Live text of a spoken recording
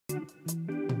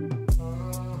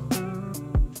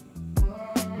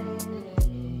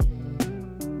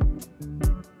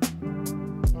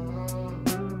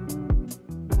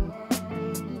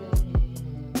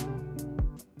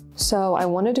So I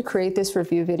wanted to create this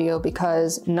review video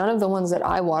because none of the ones that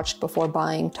I watched before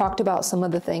buying talked about some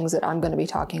of the things that I'm going to be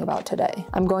talking about today.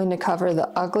 I'm going to cover the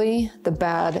ugly, the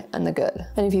bad, and the good.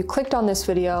 And if you clicked on this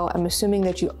video, I'm assuming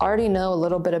that you already know a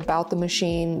little bit about the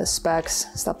machine, the specs,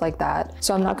 stuff like that.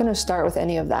 So I'm not going to start with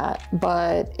any of that.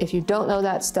 But if you don't know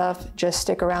that stuff, just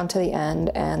stick around to the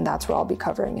end and that's where I'll be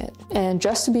covering it. And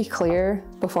just to be clear,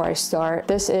 before I start,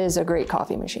 this is a great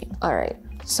coffee machine. All right,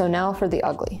 so now for the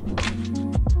ugly.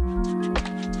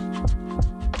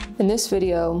 In this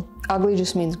video, ugly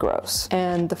just means gross.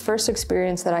 And the first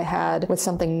experience that I had with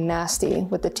something nasty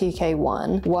with the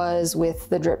TK-01 was with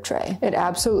the drip tray. It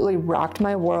absolutely rocked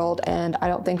my world and I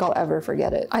don't think I'll ever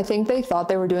forget it. I think they thought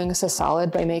they were doing us a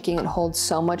solid by making it hold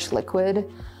so much liquid,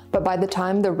 but by the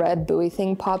time the red buoy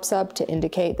thing pops up to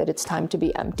indicate that it's time to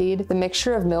be emptied, the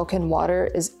mixture of milk and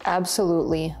water is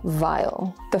absolutely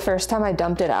vile. The first time I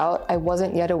dumped it out, I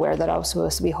wasn't yet aware that I was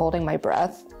supposed to be holding my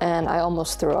breath, and I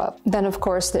almost threw up. Then of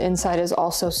course the inside is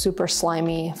also super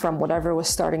slimy from whatever was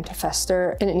starting to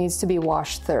fester, and it needs to be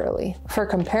washed thoroughly. For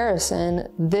comparison,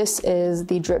 this is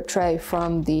the drip tray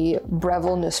from the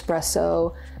Breville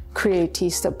Nespresso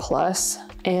Creatista Plus,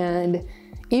 and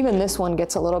even this one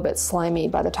gets a little bit slimy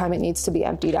by the time it needs to be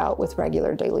emptied out with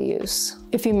regular daily use.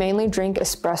 If you mainly drink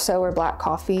espresso or black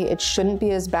coffee, it shouldn't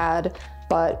be as bad,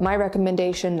 but my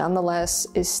recommendation nonetheless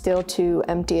is still to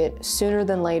empty it sooner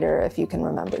than later if you can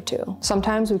remember to.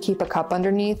 Sometimes we keep a cup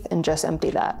underneath and just empty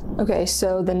that. Okay,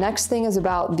 so the next thing is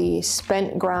about the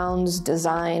spent grounds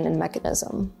design and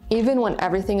mechanism. Even when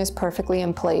everything is perfectly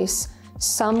in place,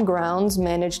 some grounds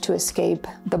manage to escape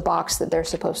the box that they're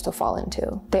supposed to fall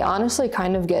into. They honestly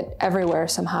kind of get everywhere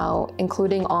somehow,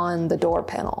 including on the door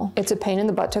panel. It's a pain in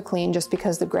the butt to clean just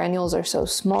because the granules are so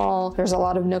small, there's a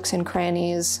lot of nooks and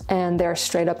crannies, and they're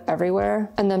straight up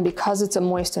everywhere. And then because it's a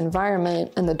moist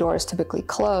environment and the door is typically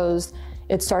closed,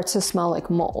 it starts to smell like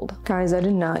mold. Guys, I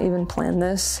did not even plan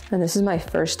this, and this is my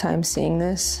first time seeing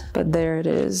this, but there it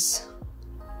is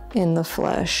in the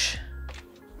flesh.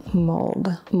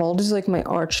 Mold. Mold is like my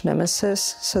arch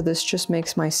nemesis, so this just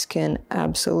makes my skin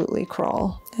absolutely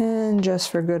crawl. And just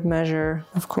for good measure,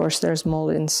 of course, there's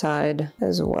mold inside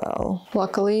as well.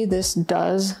 Luckily, this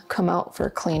does come out for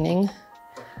cleaning,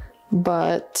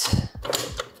 but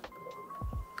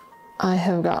I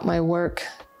have got my work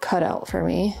cut out for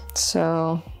me.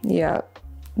 So yeah,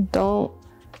 don't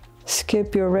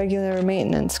skip your regular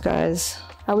maintenance, guys.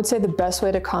 I would say the best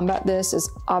way to combat this is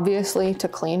obviously to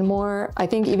clean more. I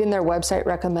think even their website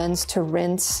recommends to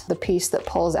rinse the piece that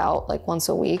pulls out like once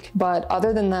a week. But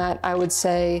other than that, I would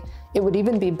say it would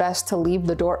even be best to leave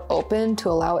the door open to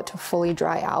allow it to fully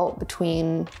dry out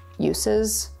between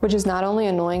uses, which is not only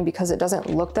annoying because it doesn't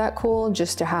look that cool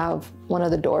just to have one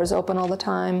of the doors open all the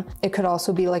time. It could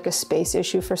also be like a space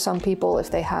issue for some people if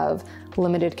they have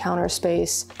limited counter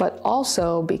space, but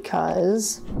also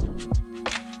because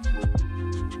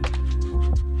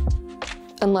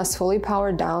unless fully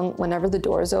powered down, whenever the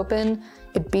door is open,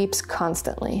 it beeps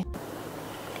constantly.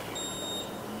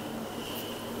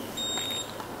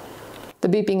 The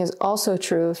beeping is also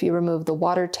true if you remove the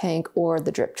water tank or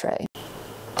the drip tray.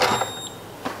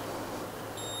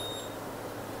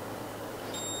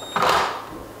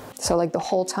 So like the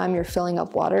whole time you're filling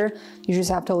up water, you just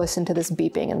have to listen to this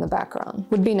beeping in the background.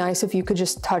 Would be nice if you could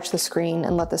just touch the screen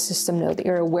and let the system know that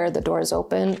you're aware the door is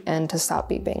open and to stop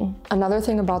beeping. Another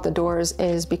thing about the doors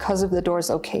is because of the door's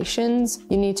locations,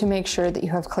 you need to make sure that you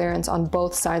have clearance on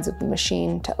both sides of the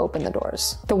machine to open the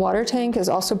doors. The water tank is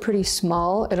also pretty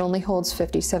small. It only holds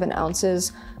 57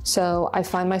 ounces, so I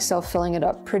find myself filling it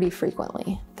up pretty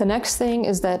frequently. The next thing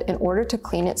is that in order to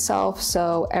clean itself,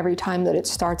 so every time that it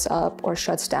starts up or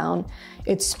shuts down,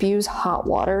 it spews hot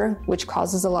water, which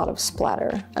causes a lot of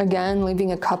splatter. Again,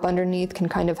 leaving a cup underneath can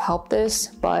kind of help this,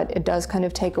 but it does kind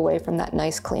of take away from that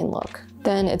nice clean look.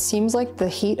 Then it seems like the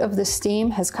heat of the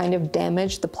steam has kind of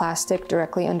damaged the plastic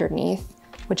directly underneath,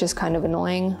 which is kind of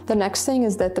annoying. The next thing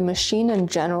is that the machine in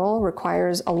general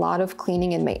requires a lot of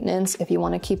cleaning and maintenance if you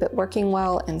want to keep it working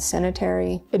well and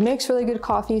sanitary. It makes really good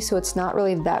coffee, so it's not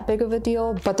really that big of a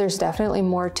deal, but there's definitely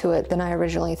more to it than I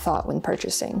originally thought when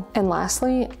purchasing. And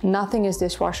lastly, nothing is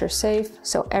dishwasher safe,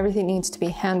 so everything needs to be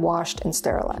hand washed and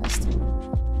sterilized.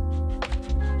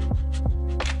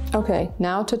 Okay,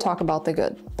 now to talk about the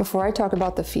good. Before I talk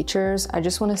about the features, I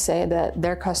just want to say that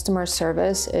their customer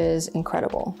service is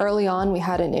incredible. Early on, we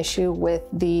had an issue with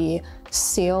the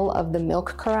seal of the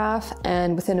milk carafe,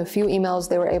 and within a few emails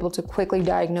they were able to quickly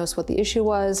diagnose what the issue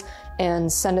was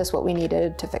and send us what we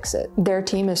needed to fix it. Their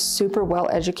team is super well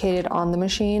educated on the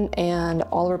machine, and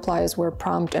all replies were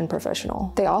prompt and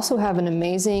professional. They also have an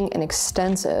amazing and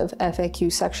extensive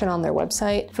FAQ section on their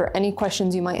website for any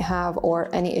questions you might have or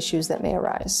any issues that may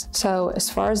arise. So as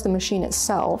far as the machine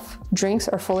itself, drinks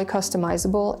are fully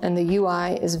customizable and the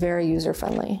UI is very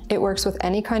user-friendly. It works with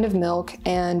any kind of milk,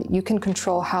 and you can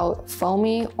control how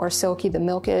foamy or silky the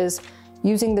milk is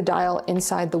using the dial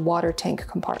inside the water tank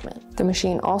compartment. The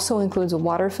machine also includes a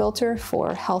water filter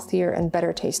for healthier and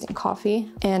better tasting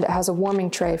coffee, and it has a warming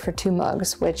tray for 2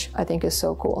 mugs, which I think is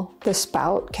so cool. The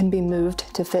spout can be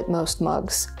moved to fit most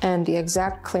mugs, and the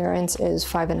exact clearance is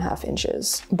 5.5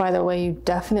 inches. By the way, you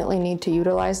definitely need to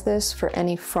utilize this for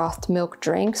any frothed milk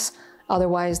drinks.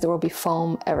 Otherwise, there will be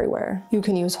foam everywhere. You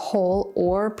can use whole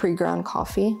or pre-ground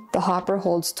coffee. The hopper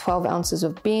holds 12 ounces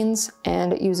of beans,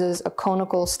 and it uses a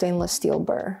conical stainless steel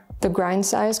burr. The grind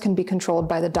size can be controlled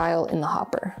by the dial in the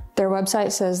hopper. Their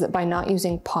website says that by not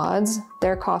using pods,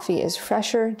 their coffee is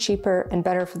fresher, cheaper, and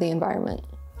better for the environment.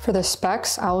 For the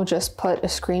specs, I will just put a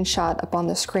screenshot up on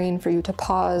the screen for you to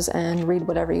pause and read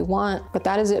whatever you want, but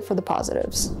that is it for the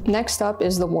positives. Next up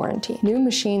is the warranty. New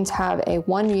machines have a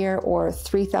 1 year or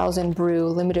 3,000 brew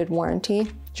limited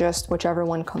warranty, just whichever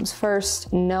one comes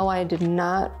first. No, I did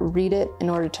not read it in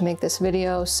order to make this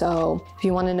video, so if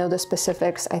you want to know the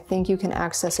specifics, I think you can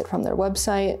access it from their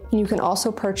website. You can also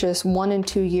purchase 1 and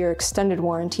 2 year extended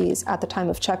warranties at the time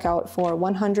of checkout for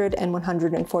 $100 and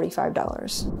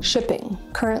 $145. Shipping.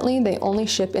 Currently, they only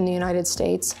ship in the United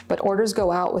States, but orders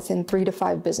go out within 3 to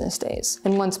 5 business days.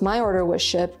 And once my order was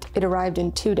shipped, it arrived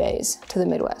in 2 days to the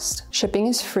Midwest. Shipping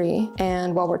is free,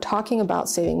 and while we're talking about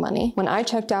saving money, when I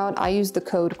checked out, I used the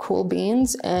code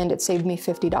COOLBEANS and it saved me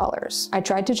 $50. I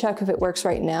tried to check if it works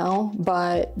right now,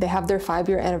 but they have their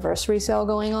 5-year anniversary sale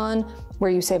going on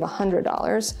where you save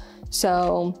 $100.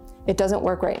 So it doesn't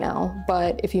work right now,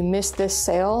 but if you missed this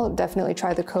sale, definitely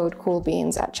try the code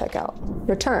COOLBEANS at checkout.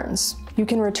 Returns. You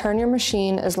can return your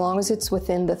machine as long as it's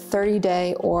within the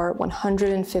 30-day or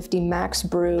 150 max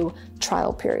brew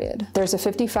trial period. There's a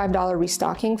 $55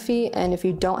 restocking fee, and if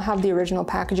you don't have the original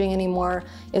packaging anymore,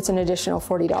 it's an additional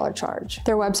 $40 charge.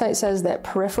 Their website says that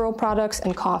peripheral products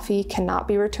and coffee cannot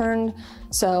be returned,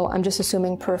 so I'm just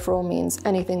assuming peripheral means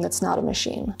anything that's not a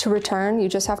machine. To return, you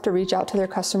just have to reach out to their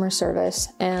customer service,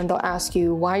 and they'll ask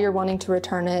you why you're wanting to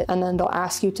return it, and then they'll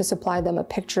ask you to supply them a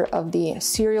picture of the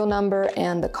serial number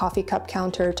and the coffee cup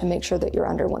counter to make sure that you're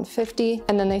under 150,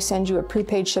 and then they send you a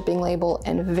prepaid shipping label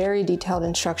and very detailed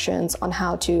instructions on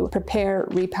how to prepare,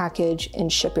 repackage,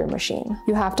 and ship your machine.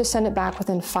 You have to send it back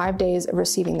within 5 days of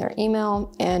receiving their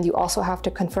email, and you also have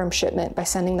to confirm shipment by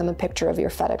sending them a picture of your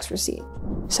FedEx receipt.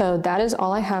 So that is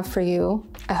all I have for you.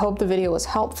 I hope the video was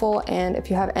helpful, and if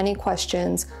you have any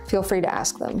questions, feel free to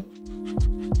ask them.